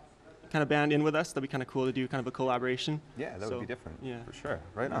hip hop kind of band in with us. That'd be kind of cool to do kind of a collaboration. Yeah, that would be different. Yeah, for sure.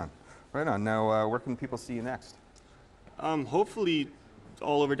 Right on. Right on. Now, where can people see you next? Hopefully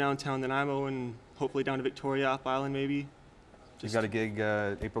all over downtown Nanaimo and hopefully down to Victoria, up Island maybe. You got a gig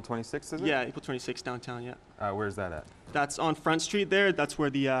April 26th, is it? Yeah, April 26th downtown, yeah. Where's that at? That's on Front Street there. That's where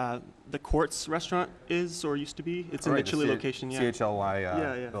the Courts restaurant is or used to be. It's in the Chile location, yeah.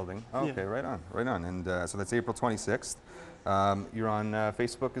 CHLY building. Oh, okay, right on, right on. And so that's April 26th. You're on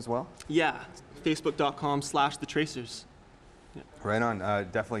Facebook as well? Yeah, facebook.com/thetracers. Yeah. Right on.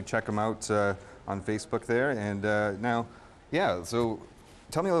 Definitely check them out on Facebook there. And now, yeah, so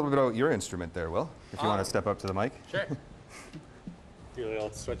tell me a little bit about your instrument there, Will, if you want to step up to the mic. Sure. Do a little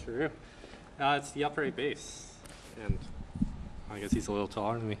switcheroo. It's the upright bass, and I guess he's a little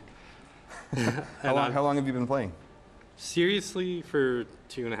taller than me. How long have you been playing? Seriously, for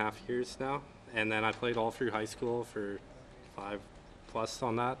 2.5 years now, and then I played all through high school for 5+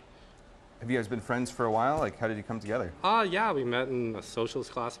 on that. Have you guys been friends for a while? Like, how did you come together? Yeah, we met in a socials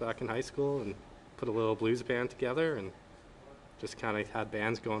class back in high school and put a little blues band together and just kind of had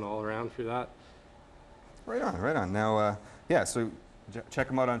bands going all around through that. Right on, right on. Now, yeah, so check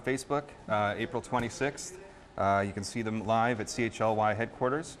them out on Facebook, April 26th. You can see them live at CHLY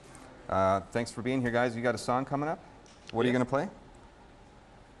headquarters. Thanks for being here, guys. You got a song coming up? What are you going to play?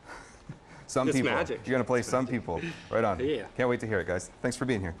 Some It's people. magic. You're going to play Some People. Right on. Yeah. Can't wait to hear it, guys. Thanks for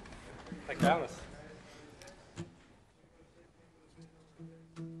being here. Thanks for having us.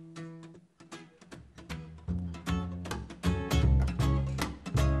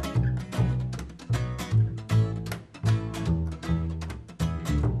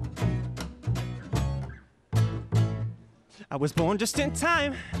 I was born just in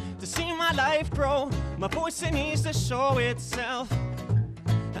time to see my life grow. My voice, it needs to show itself.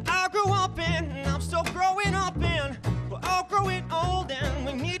 I grew up in, and I'm still growing up in. We're all growing old and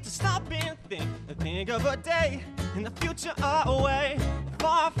we need to stop and think of a day in the future away,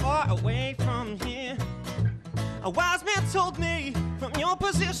 far, far away from here. A wise man told me, from your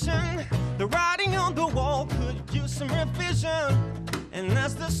position, the writing on the wall could use some revision. And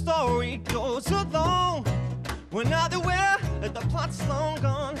as the story goes along, we're not aware that the plot's long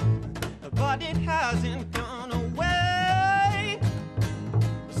gone, but it hasn't gone away.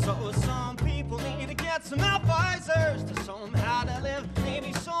 So some people need to get some advisors to show them how to live,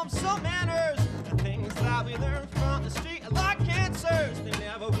 maybe show them some manners. The things that we learn from the street are like cancers. They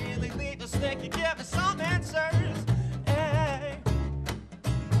never really lead to stick. You give me some answers. Hey.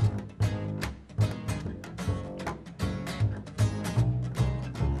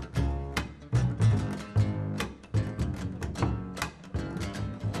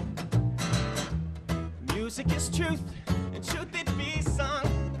 Music is truth, and truth it be sung.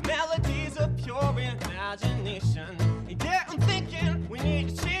 Melodies of pure imagination. Yeah, I'm thinking we need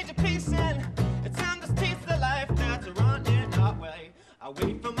to change the pacing. It's time to taste the life that's running our way. I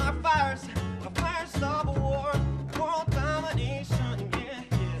wait for my fires of a war, world domination. Yeah,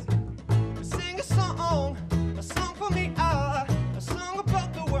 yes. Sing a song for me, a song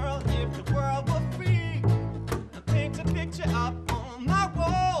about the world. If the world were free, I paint a picture up on my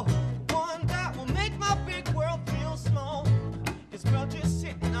wall. One that will make my big world feel small. Cause we're just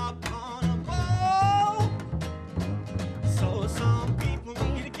sitting up on a ball. So some people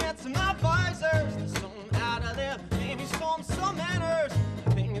need to get some advisors to show them how to live, maybe show them some manners.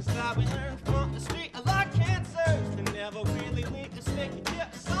 The things that we learn from the street are like cancers. They never really lead to stick. You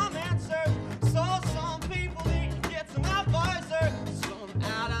get some answers. So some people need to get some advisors to show them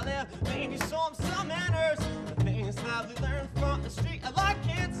how to live, maybe show them some manners. The things that we learn from the street are like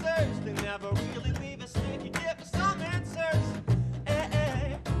cancers. They never really leave us. Think you get some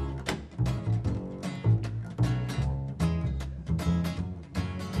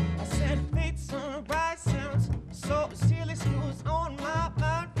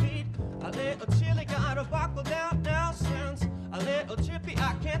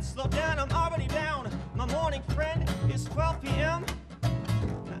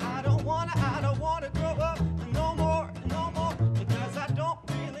want to grow up and no more, because I don't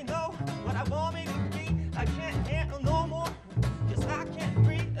really know what I want me to be. I can't handle no more, because I can't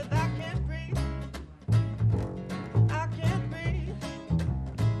breathe, I can't breathe. I can't breathe.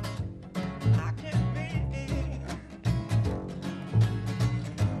 I can't breathe.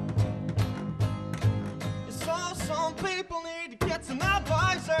 So some people need to get some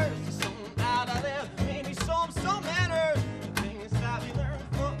advisors, some out of there, maybe some manners. The things that we learn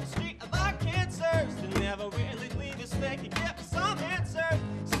from the street of our cancers, they never really leave us, they can get some answers.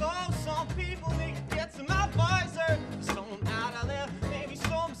 So some people need to get some advisors, some out of there, maybe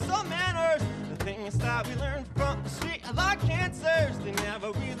some manners. The things that we learn from the street of our cancers, they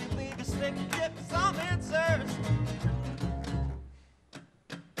never really leave us, they can get some answers.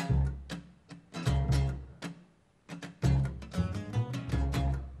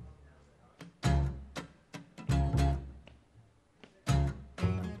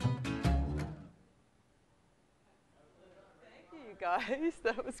 Guys,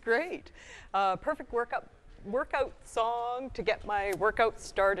 that was great. Perfect workout song to get my workout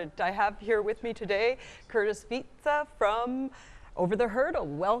started. I have here with me today Curtis Vizza from Over the Hurdle.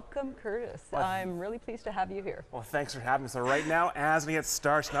 Welcome, Curtis. Well, I'm really pleased to have you here. Well, thanks for having me. So right now, Anne's gonna get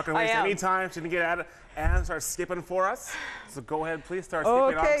started. She's not gonna waste any time. She's gonna get at it. Anne starts skipping for us. So go ahead, please start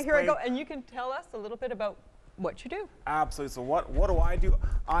skipping. Okay, here I go. And you can tell us a little bit about what you do. Absolutely. So what do I do?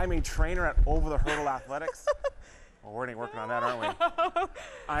 I'm a trainer at Over the Hurdle Athletics. Well, we're working on that, aren't we?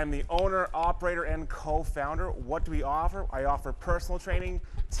 I'm the owner, operator, and co-founder. What do we offer? I offer personal training,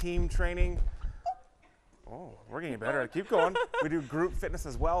 team training. Oh, we're getting better. Keep going. We do group fitness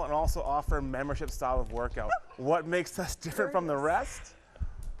as well, and also offer membership style of workout. What makes us different from the rest?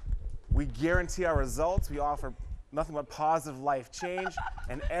 We guarantee our results. We offer nothing but positive life change,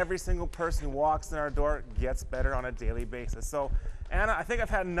 and every single person who walks in our door gets better on a daily basis. So, Anna, I think I've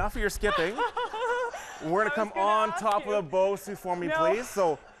had enough of your skipping. We're gonna come on top of the Bosu for me, please.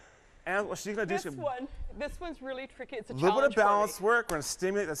 So, Anna, what she's gonna do? This one's really tricky. It's a little bit of balance work. We're gonna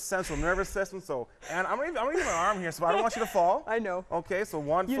stimulate the central nervous system. So, Anna, I'm gonna use my arm here, so I don't want you to fall. I know. Okay, so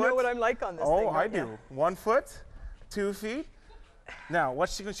 1 foot. You know what I'm like on this thing. Oh, I do. 1 foot, 2 feet. Now,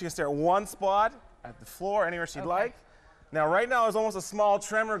 what's she can stare at one spot at the floor, anywhere she'd like. Now, right now, there's almost a small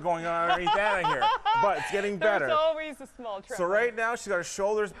tremor going on underneath Anna here, but it's getting better. There's always a small tremor. So right now, she's got her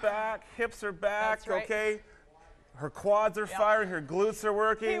shoulders back, hips are back, That's right. Okay? Her quads are firing, her glutes are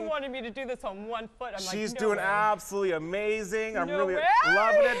working. He wanted me to do this on 1 foot. I'm She's like, doing way. Absolutely amazing. I'm No really way.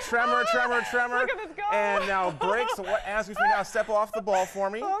 loving it. Tremor, tremor, tremor. Look at this go. And now break. So what asks me for now, step off the ball for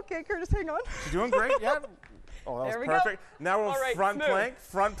me. Okay, Curtis, hang on. She's doing great, yeah. Oh, that There was we perfect. go. Now we're All right, front smooth. plank.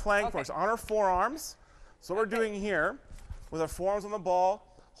 Front plank first. On her forearms. So what we're doing here, with her forearms on the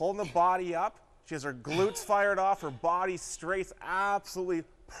ball, holding the body up. She has her glutes fired off, her body straight's absolutely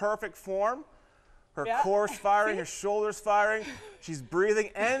perfect form. Her core's firing, her shoulders firing. She's breathing,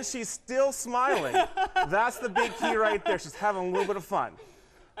 and she's still smiling. That's the big key right there. She's having a little bit of fun.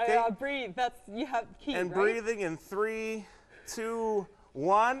 Okay? Breathe. You have key. And right? breathing in 3, 2,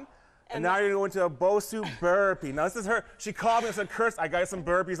 1. And now you're going to go into a Bosu burpee. Now this is her. She called me and said, "Curtis, I got you some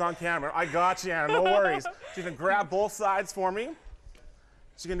burpees on camera." I got you, Anna. No worries. She's gonna grab both sides for me.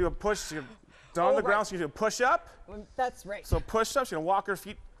 She's gonna do a push. She's down on the ground. She's gonna do a push up. That's right. So push up. She's gonna walk her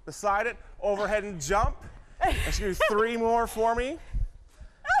feet beside it, overhead and jump. And she's gonna do 3 more for me.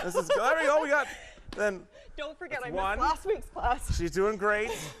 This is good. There we go. We got. Then. Don't forget, I one. missed last week's class. She's doing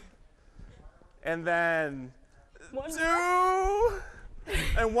great. And then 1 2.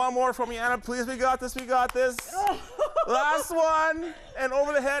 And 1 more for me, Anna, please. We got this, we got this. Last one, and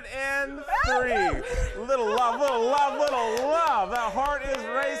over the head, and 3. Little love, little love, little love. That heart is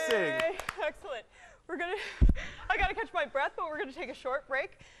racing. Excellent. I gotta catch my breath, but we're gonna take a short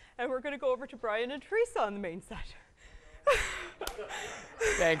break, and we're gonna go over to Brian and Teresa on the main side.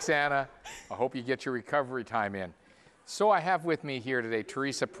 Thanks, Anna. I hope you get your recovery time in. So I have with me here today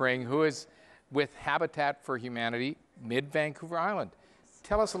Teresa Pring, who is with Habitat for Humanity, Mid-Vancouver Island.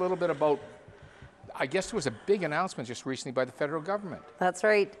 Tell us a little bit about, I guess there was a big announcement just recently by the federal government. That's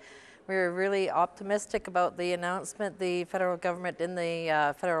right. We're really optimistic about the announcement. The federal government in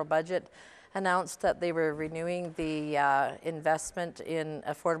the federal budget announced that they were renewing the investment in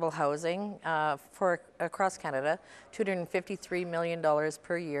affordable housing for across Canada, $253 million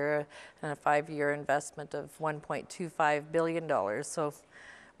per year and a 5-year investment of $1.25 billion. So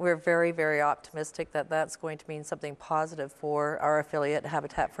we're very, very optimistic that that's going to mean something positive for our affiliate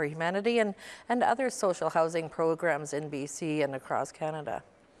Habitat for Humanity and other social housing programs in BC and across Canada.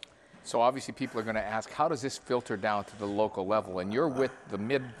 So obviously people are going to ask, how does this filter down to the local level? And you're with the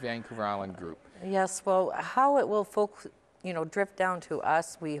Mid-Vancouver Island group. Yes, well, how it will drift down to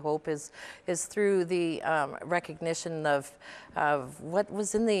us, we hope, is through the recognition of what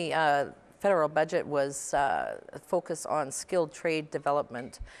was in the federal budget was focus on skilled trade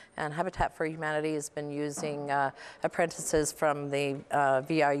development, and Habitat for Humanity has been using apprentices from the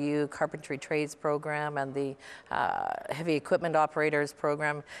VIU Carpentry Trades Program and the Heavy Equipment Operators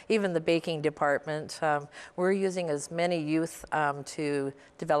Program, even the baking department. We're using as many youth to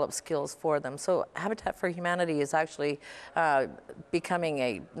develop skills for them. So Habitat for Humanity is actually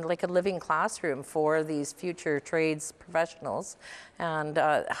becoming like a living classroom for these future trades professionals, and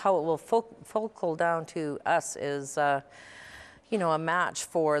how it will focal down to us is a match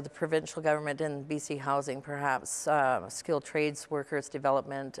for the provincial government and BC Housing, perhaps skilled trades workers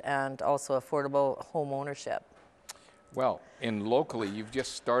development and also affordable home ownership. Well, locally, you've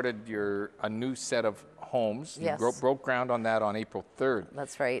just started a new set of homes. Yes. You broke ground on that on April 3rd.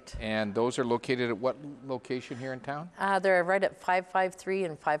 That's right. And those are located at what location here in town? They're right at 553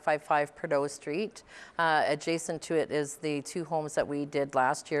 and 555 Prideaux Street. Adjacent to it is the 2 homes that we did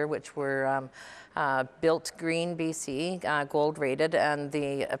last year, which were built green BC, gold rated, and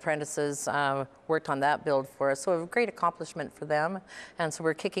the apprentices worked on that build for us. So a great accomplishment for them. And so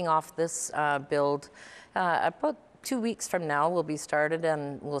we're kicking off this build about 2 weeks from now. We'll be started,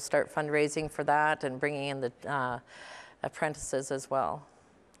 and we'll start fundraising for that and bringing in the apprentices as well.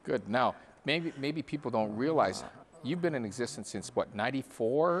 Good. Now, maybe people don't realize you've been in existence since what,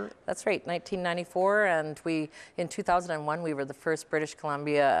 94? That's right, 1994, and in 2001 we were the first British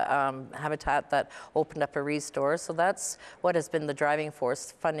Columbia habitat that opened up a restore. So that's what has been the driving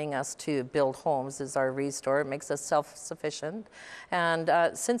force funding us to build homes, is our restore. It makes us self-sufficient,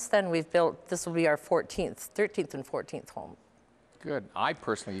 and since then we've built, this will be our 13th and 14th home. Good. I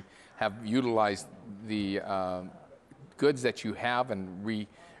personally have utilized the goods that you have and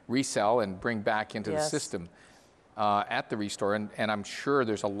resell and bring back into the system at the restore, and I'm sure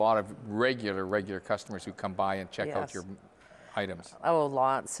there's a lot of regular customers who come by and check out your items. Oh,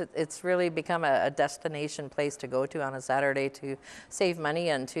 lots. It's really become a destination place to go to on a Saturday to save money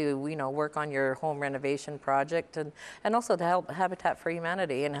and to work on your home renovation project, and also to help Habitat for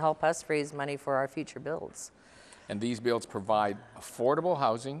Humanity and help us raise money for our future builds. And these builds provide affordable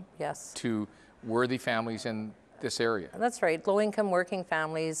housing to worthy families in this area. That's right. Low-income working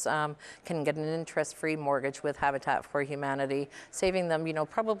families can get an interest-free mortgage with Habitat for Humanity, saving them,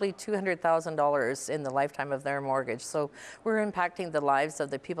 probably $200,000 in the lifetime of their mortgage. So we're impacting the lives of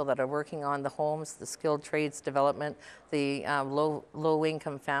the people that are working on the homes, the skilled trades development. The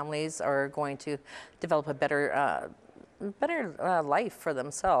low-income families are going to develop a better life for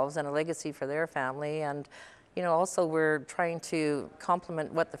themselves and a legacy for their family. And also we're trying to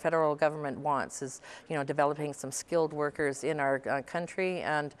complement what the federal government wants, is, developing some skilled workers in our country,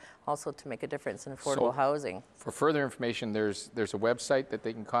 and also to make a difference in affordable housing. For further information, there's a website that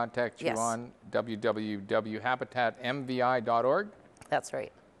they can contact you on, www.habitatmvi.org. That's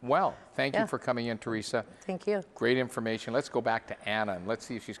right. Well, thank you for coming in, Teresa. Thank you. Great information. Let's go back to Anna, and let's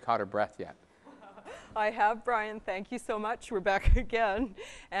see if she's caught her breath yet. I have, Brian. Thank you so much. We're back again.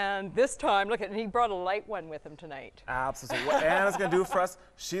 And this time, look at, he brought a light one with him tonight. Absolutely. What Anna's going to do for us,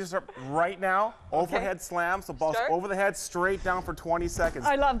 she's right now, overhead slam, so balls over the head, straight down for 20 seconds.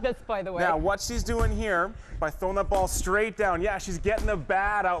 I love this, by the way. Now, what she's doing here, by throwing that ball straight down, she's getting the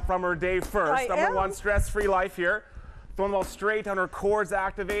bad out from her day first. Number 1, stress-free life here. Throwing the ball straight down, her core's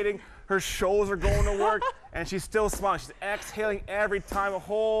activating, her shoulders are going to work, and she's still smiling. She's exhaling every time, a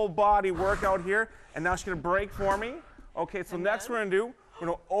whole body workout here. And now she's going to break for me. Okay, so next we're going to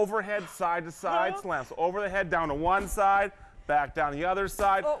do, overhead side to side slam. So over the head, down to one side, back down the other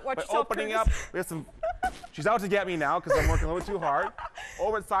side. Watch by yourself, opening Curtis. up, we have some, she's out to get me now because I'm working a little too hard.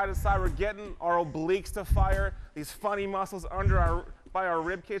 Over side to side, we're getting our obliques to fire, these funny muscles by our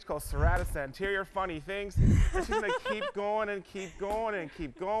rib cage called serratus anterior, funny things. And she's going to keep going and keep going and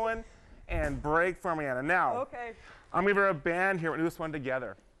keep going and break for me, Anna. Now, I'm going to give her a band here. We're going to do this one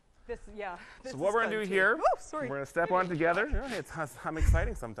together. So what we're going to do here, we're going to step on together. I'm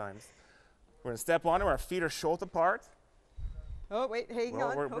exciting sometimes. We're going to step on it where our feet are shoulder apart. Oh, wait, hang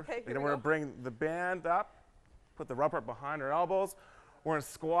on. We're going to bring the band up, put the rubber behind our elbows. We're going to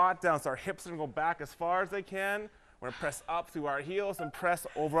squat down so our hips are going to go back as far as they can. We're going to press up through our heels and press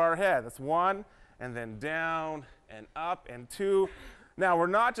over our head. That's 1, and then down and up, and 2. Now, we're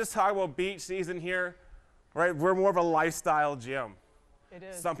not just talking about beach season here, right? We're more of a lifestyle gym. It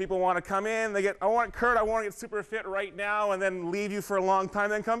is. Some people want to come in, I want to get super fit right now, and then leave you for a long time,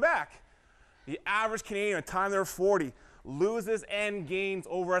 then come back. The average Canadian, at the time they're 40, loses and gains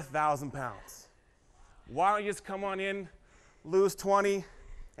over 1,000 pounds. Why don't you just come on in, lose 20,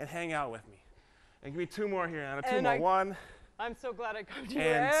 and hang out with me? And give me 2 more here, Anna. 2 And more. 1. I'm so glad I come to you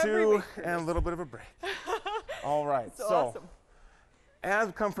And every 2, week. and a little bit of a break. All right. So awesome. As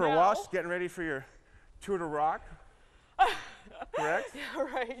we come for a wash, getting ready for your tour to rock. Correct? Yeah,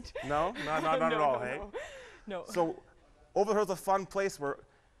 right. No? Not at all, hey? No. So Over the Hurdle's a fun place where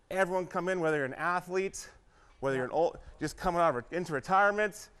everyone come in, whether you're an athlete, whether you're an old, just coming out into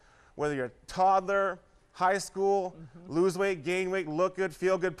retirement, whether you're a toddler, high school, lose weight, gain weight, look good,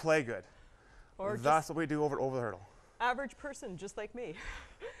 feel good, play good. Or that's what we do over the Hurdle. Average person just like me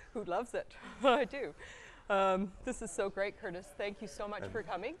who loves it. I do. This is so great, Curtis. Thank you so much for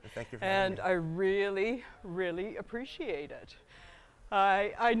coming. Thank you for having me. I really, really appreciate it.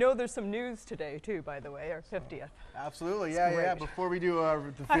 I know there's some news today too, by the way, our 50th. Absolutely, It's yeah. great. Before we do the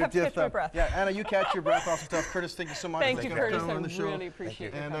 50th, I have to catch my breath. Yeah, Anna, you catch your breath. Awesome stuff. Curtis, thank you so much. Thank you, Curtis. On I the show. really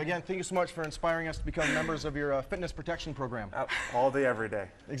appreciate it. And again, thank you so much for inspiring us to become members of your fitness protection program. All day, every day.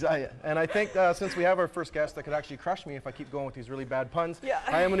 Exactly. And I think since we have our first guest that could actually crush me if I keep going with these really bad puns, yeah.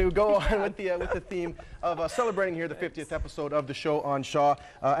 I am going to go on with the theme of celebrating here the 50th episode of the show on Shaw.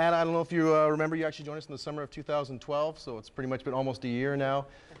 Anna, I don't know if you remember, you actually joined us in the summer of 2012, so it's pretty much been almost a year now.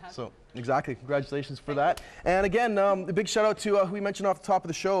 So exactly, congratulations for that. And again, a big shout out to who we mentioned off the top of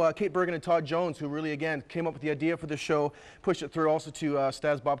the show, Kate Bergen and Todd Jones, who really again came up with the idea for the show, pushed it through. Also to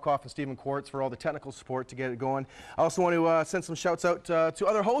Stas Bobkoff and Stephen Quartz for all the technical support to get it going. I also want to send some shouts out to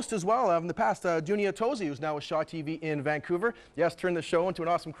other hosts as well in the past. Dunia Tosi, who's now with Shaw TV in Vancouver. Yes, turned the show into an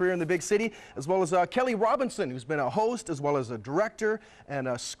awesome career in the big city, as well as Kelly Robinson, who's been a host as well as a director and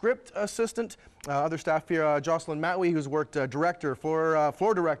a script assistant. Other staff here, Jocelyn Matwee, who's worked director,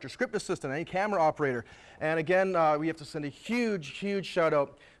 floor director, script assistant, and camera operator. And again, we have to send a huge, huge shout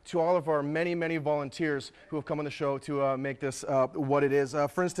out to all of our many, many volunteers who have come on the show to make this what it is.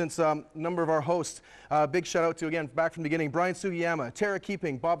 For instance, a number of our hosts, big shout out to, again, back from the beginning, Brian Sugiyama, Tara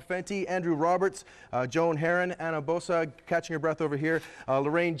Keeping, Bob Fenty, Andrew Roberts, Joan Heron, Anna Bosa, catching her breath over here,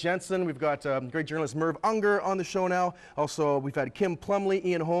 Lorraine Jensen. We've got great journalist Merv Unger on the show now. Also, we've had Kim Plumley,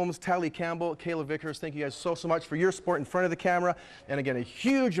 Ian Holmes, Tally Campbell, Kayla Vickers. Thank you guys so much for your support in front of the camera. And again, a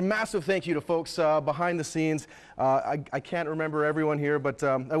huge, massive thank you to folks behind the scenes. I can't remember everyone here, but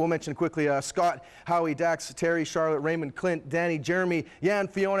I will mention quickly Scott, Howie, Dax, Terry, Charlotte, Raymond, Clint, Danny, Jeremy, Jan,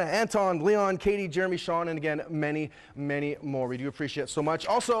 Fiona, Anton, Leon, Katie, Jeremy, Sean, and again, many, many more. We do appreciate it so much.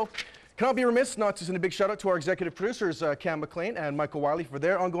 Also, cannot be remiss not to send a big shout out to our executive producers, Cam McLean and Michael Wiley, for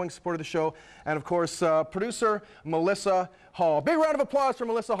their ongoing support of the show. And of course, producer Melissa Hall. Big round of applause for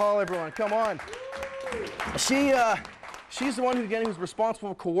Melissa Hall, everyone. Come on. She's the one who's responsible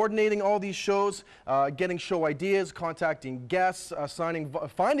for coordinating all these shows, getting show ideas, contacting guests,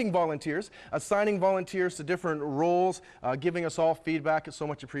 finding volunteers, assigning volunteers to different roles, giving us all feedback. It's so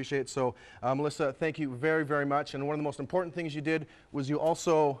much appreciated. So, Melissa, thank you very, very much. And one of the most important things you did was you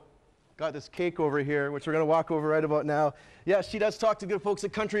also got this cake over here, which we're going to walk over right about now. Yeah, she does talk to good folks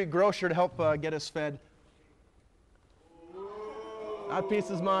at Country Grocer to help get us fed. That piece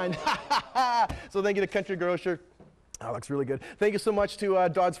is mine. So thank you to Country Grocer. That looks really good. Thank you so much to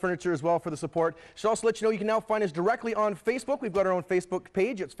Dodds Furniture as well for the support. Should also let you know you can now find us directly on Facebook. We've got our own Facebook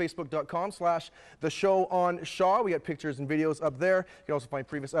page. It's facebook.com/The Show on Shaw. We got pictures and videos up there. You can also find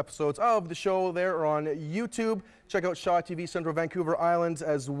previous episodes of the show there or on YouTube. Check out Shaw TV Central Vancouver Island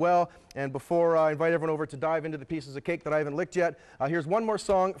as well. And before I invite everyone over to dive into the pieces of cake that I haven't licked yet, here's one more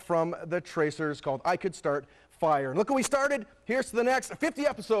song from the Tracers called I Could Start Fire. And look what we started. Here's to the next 50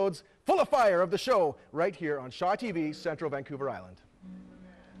 episodes full of fire of the show right here on Shaw TV, Central Vancouver Island.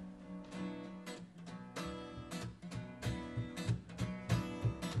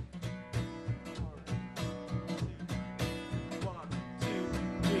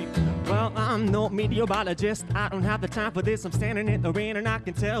 Well, I'm no meteorologist. I don't have the time for this. I'm standing in the rain and I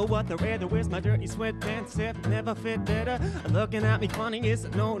can tell what the weather is. My dirty sweatpants have never fit better. Looking at me funny is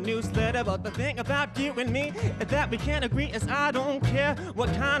no newsletter. But the thing about you and me is that we can't agree is I don't care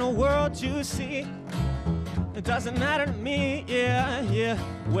what kind of world you see. It doesn't matter to me, yeah.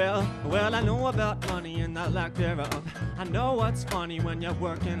 Well, I know about money and the lack thereof. I know what's funny when you're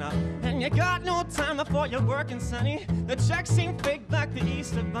working up. And you got no time before you're working, sonny. The checks seem fake like the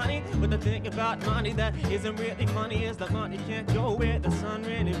Easter Bunny. But the thing about money that isn't really money is that money can't go where the sun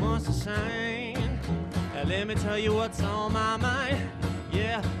really wants to shine. Let me tell you what's on my mind.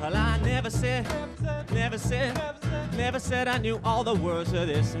 Yeah, well, I never said I knew all the words of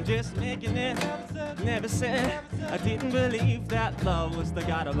this. I'm just making it. Never said I didn't believe that love was the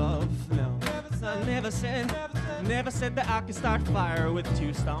God above. No, I never said that I could start fire with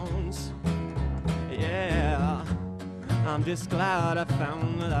 2 stones. Yeah, I'm just glad I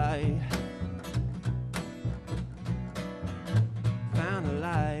found the light. Found the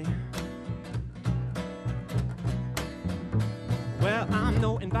light.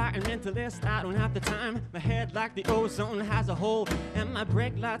 environmentalist, I don't have the time. My head like the ozone has a hole, and my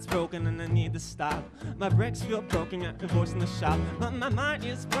brake light's broken and I need to stop. My brakes feel broken at the voice in the shop, but my mind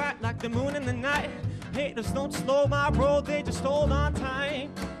is bright like the moon in the night. Haters don't slow my roll, they just hold on tight.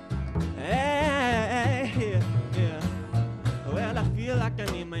 Hey, yeah. Well, I feel like I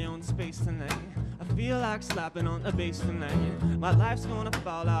need my own space tonight. I feel like slapping on the bass tonight. My life's gonna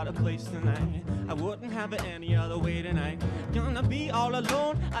fall out of place tonight. I wouldn't have it any other way tonight. Gonna be all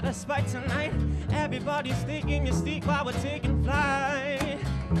alone out of spite tonight. Everybody's taking a seat while we're taking flight.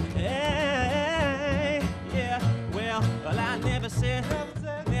 Hey, yeah. Well, I never said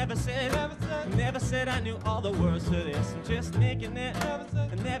I knew all the words to this. I'm just making it. I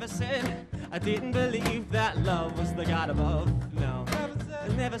never said I didn't believe that love was the God above. No, I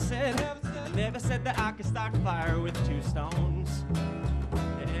never said that I could start fire with 2 stones.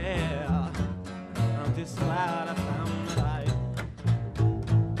 Yeah, I'm just glad I found the light.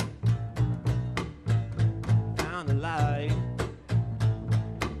 Found the light.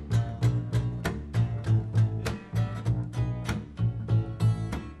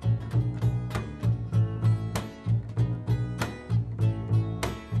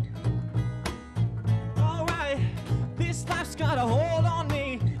 This life's got a hold on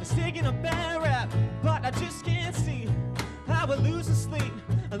me. It's taking a bad rap, but I just can't see how we're losing sleep,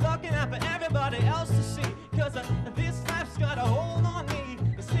 looking out for everybody else to see. Cause this life's got a hold on me.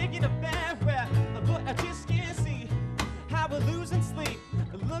 It's taking a bad rap, but I just can't see how we're losing sleep,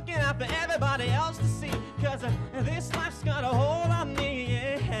 looking out for everybody else to see. Cause this life's got a hold on me.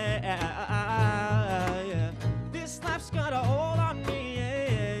 Yeah. This life's got a hold on me.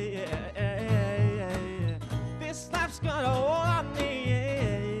 This life's got a hold on me.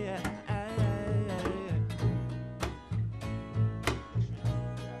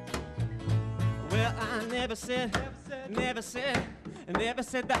 Well, I never said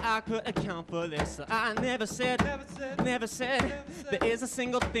that I could account for this. I never said there is a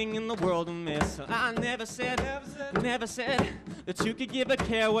single thing in the world to miss. I never said that you could give a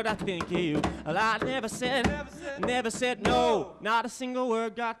care what I think of you. Well, I never said no, not a single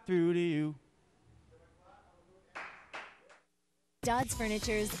word got through to you. Dodds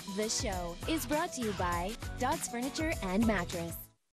Furniture's The Show is brought to you by Dodds Furniture and Mattress.